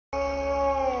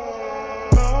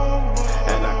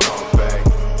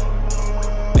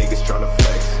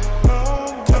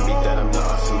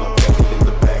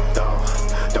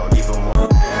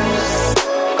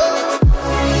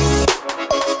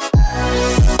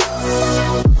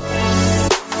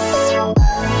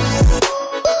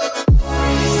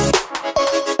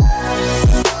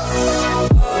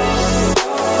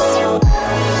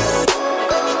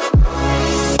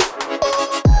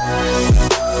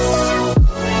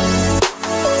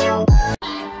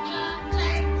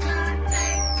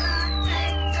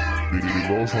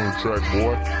Ghost on the track,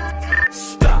 boy.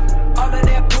 Stop all of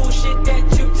that bullshit that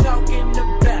you talking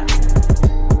about.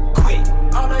 Quit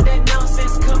all of that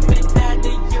nonsense coming out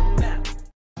of your mouth.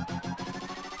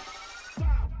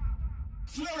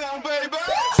 Slow down, baby.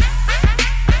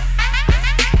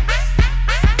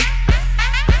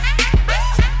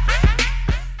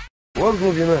 Вот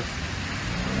глубина.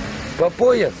 По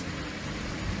пояс.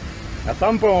 А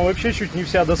там, по-моему, вообще чуть не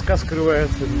вся доска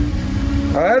скрывается.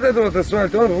 А этот вот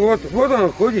асфальт, он вот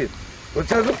он ходит. Вот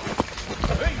сейчас...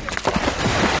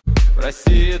 В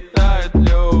России тает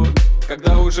лёд,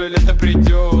 когда уже лето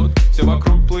придет. Все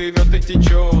вокруг плывет и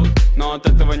течет, но от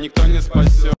этого никто не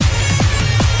спасет.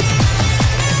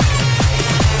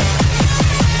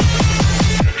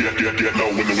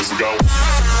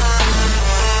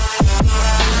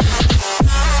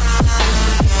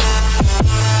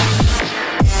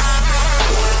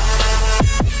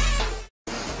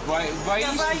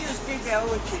 Я боюсь тебя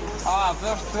очень. А,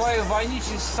 потому что твои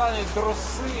вонючие ссаные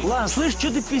трусы. Ладно, слышь,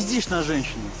 что ты пиздишь на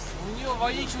женщину? У нее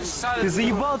вонючие ссаные. Ты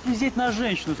заебал пиздеть на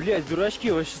женщину, блядь, дурачки,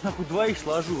 я вас сейчас нахуй двоих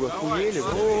сложу, вы охуели,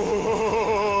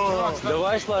 блядь?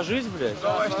 Давай сложись, блядь.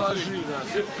 Давай сложи,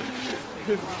 да.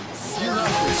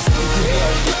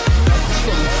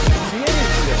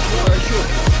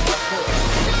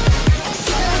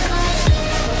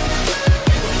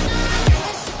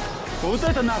 Вот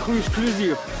это нахуй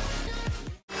эксклюзив.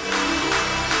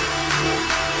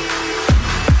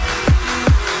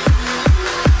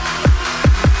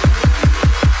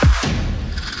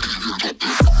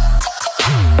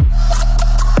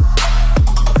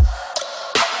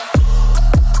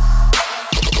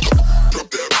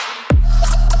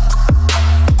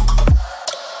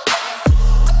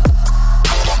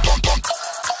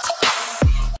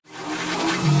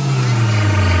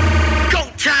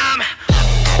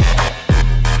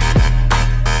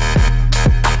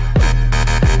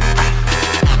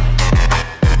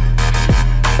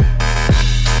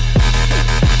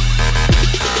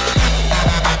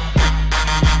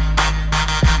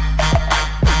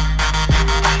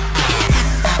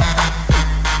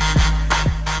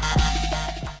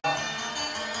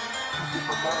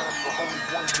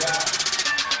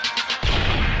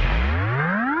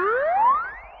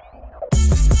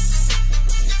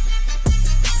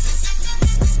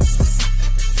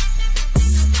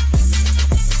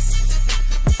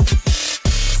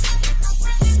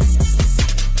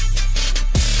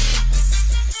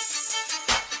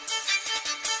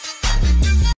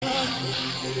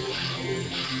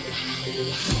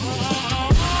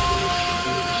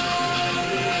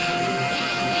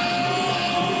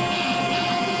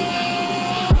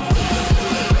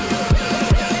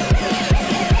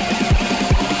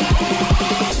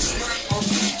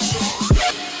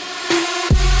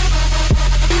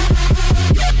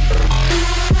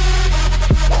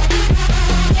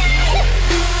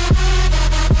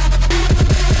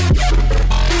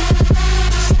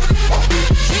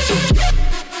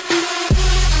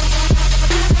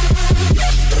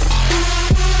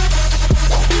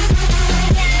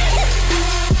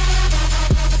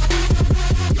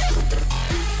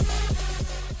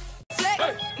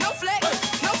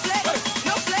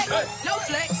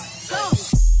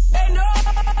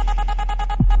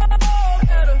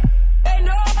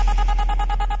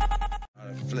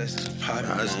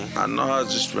 I know I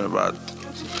just spent about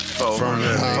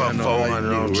 400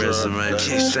 on resume.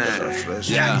 Kickstand.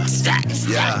 Yeah.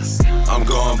 I'm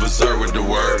going berserk with the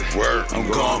word. I'm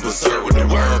going berserk with the word.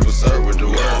 Going berserk with the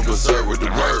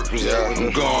word.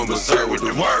 I'm going berserk with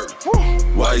the word.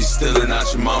 Why you stealing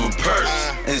out your mama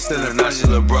purse? And stealing out your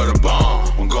little brother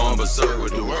bomb. I'm going berserk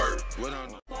with the word.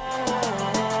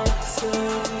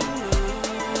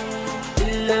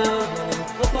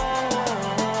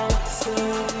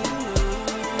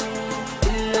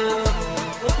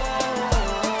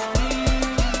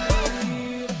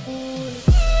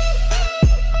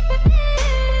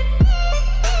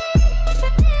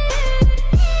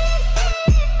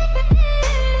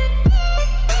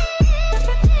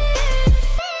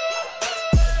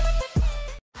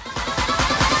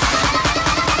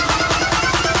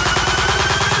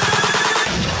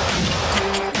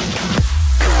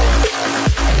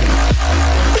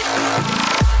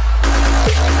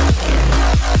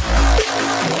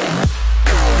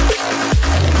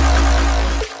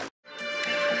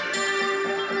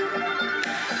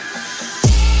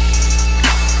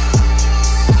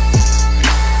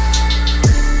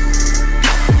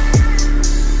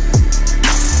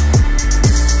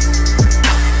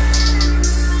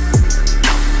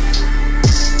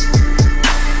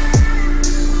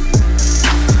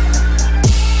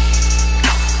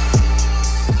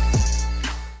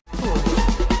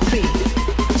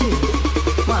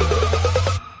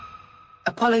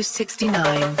 follows 69.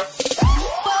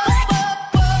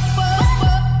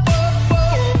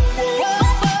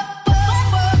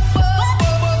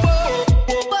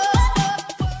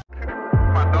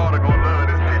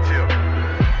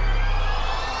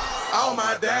 All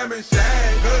my diamonds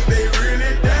shine, cause they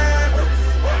really diamonds.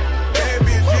 Bad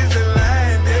bitches in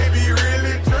line, they be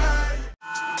really trying.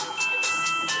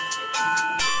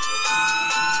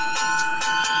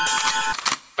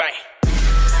 Bang.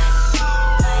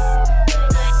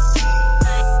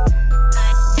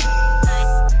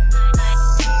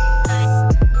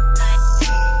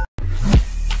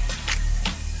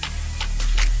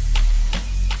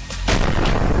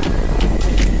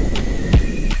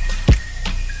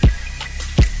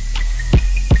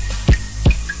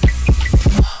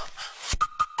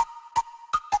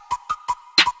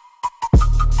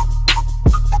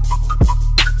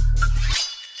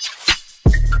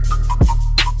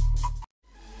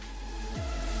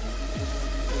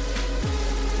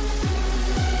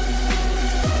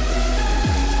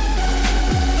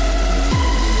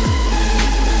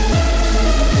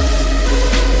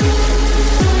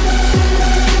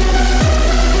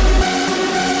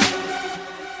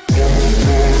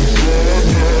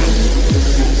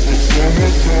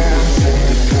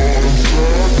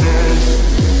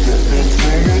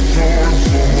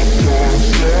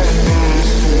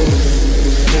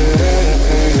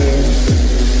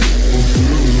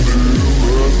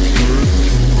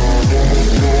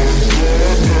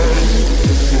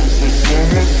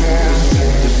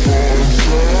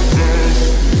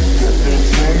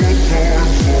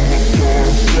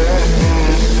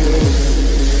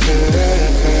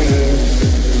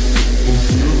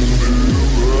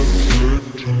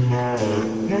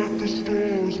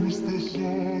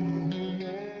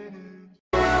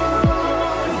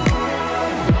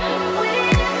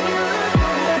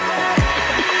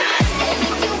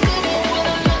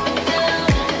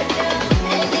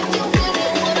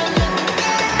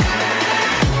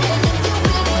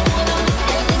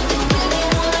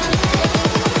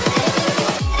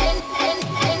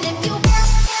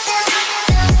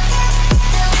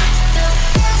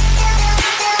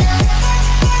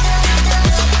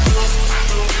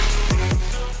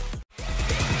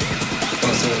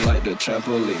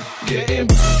 Trampoline, getting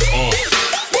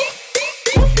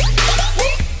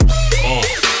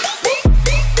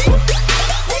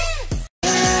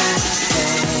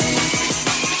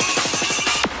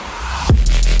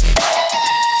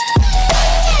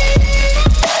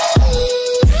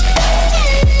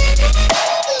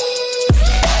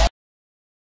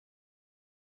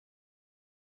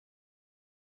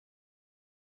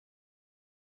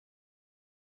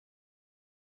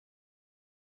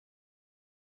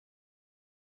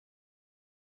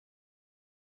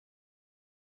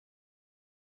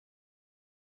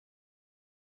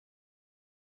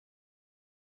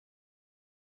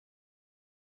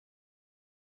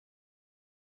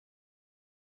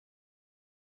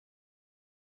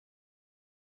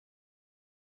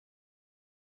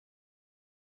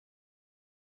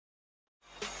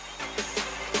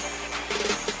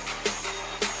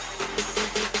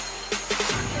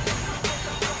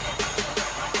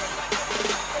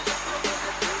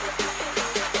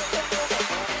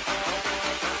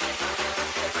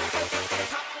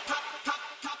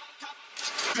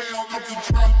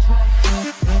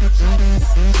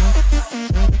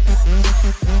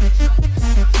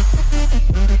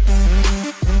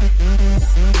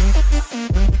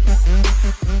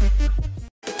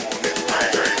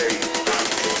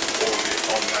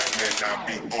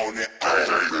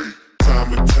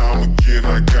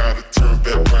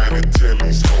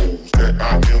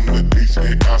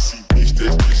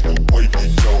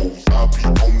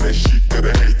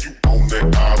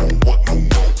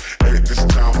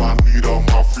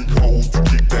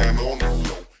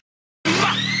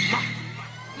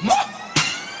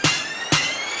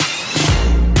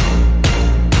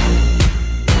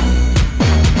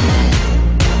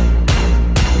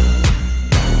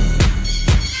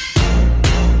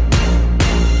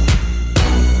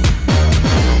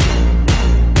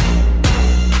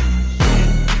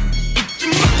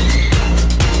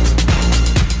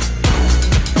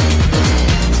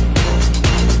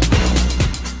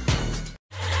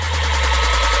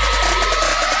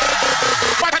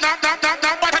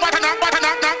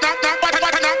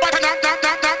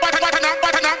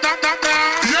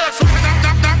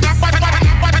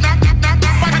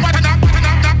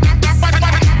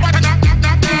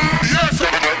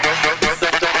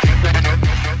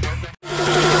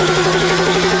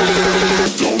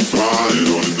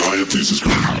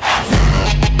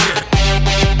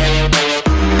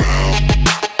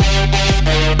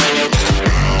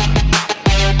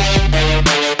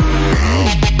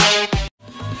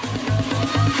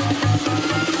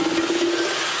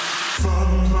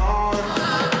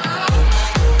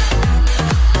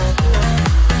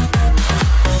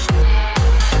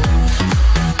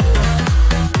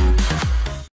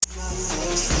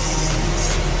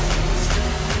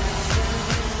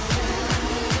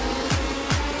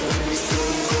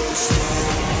Stop.